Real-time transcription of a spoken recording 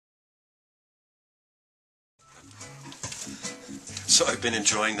So I've been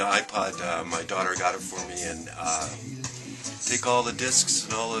enjoying the iPod. My daughter got it for me, and take all the discs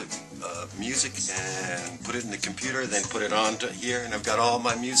and all the music and put it in the computer, then put it on to here, and I've got all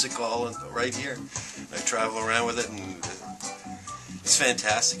my music all right here. I travel around with it, and it's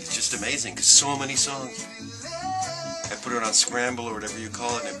fantastic. It's just amazing because so many songs. I put it on scramble or whatever you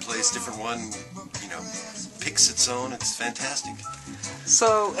call it, and it plays different one. You know, picks its own. It's fantastic.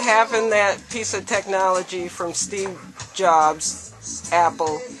 So having that piece of technology from Steve Jobs,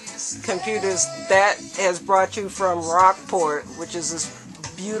 Apple computers, that has brought you from Rockport, which is this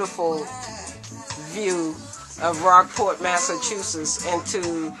beautiful view of Rockport, Massachusetts,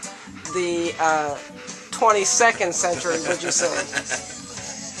 into the 22nd century, would you say?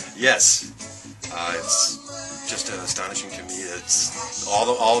 Yes. It's just astonishing to me. It's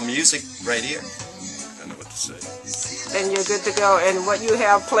all the music right here. I don't know what to say. And you're good to go. And what you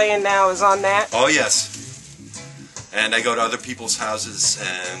have playing now is on that? Oh, yes. And I go to other people's houses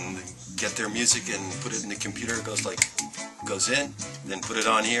and get their music and put it in the computer. It goes in, then put it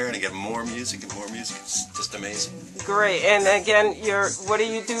on here, and I get more music and more music. It's just amazing. Great. And again, what do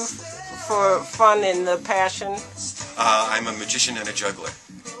you do for fun and the passion? I'm a magician and a juggler.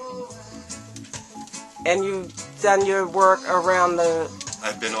 And you've done your work around the...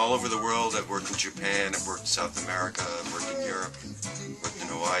 I've been all over the world. I've worked in Japan, I've worked in South America, I've worked in Europe, worked in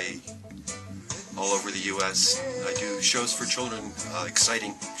Hawaii, all over the U.S. I do shows for children,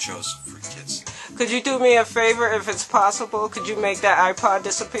 exciting shows for kids. Could you do me a favor if it's possible? Could you make that iPod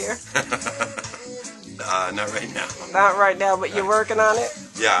disappear? Not right now. Not right now, but you're working on it?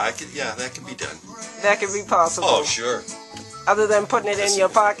 Yeah, that could be done. That could be possible. Oh, sure. Other than putting it in your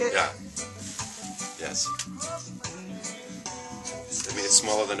pocket? Yeah. Yes. I mean, it's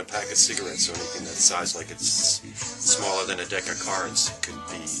smaller than a pack of cigarettes, so anything that size, like it's smaller than a deck of cards, could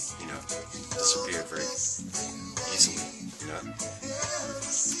be, disappeared very easily,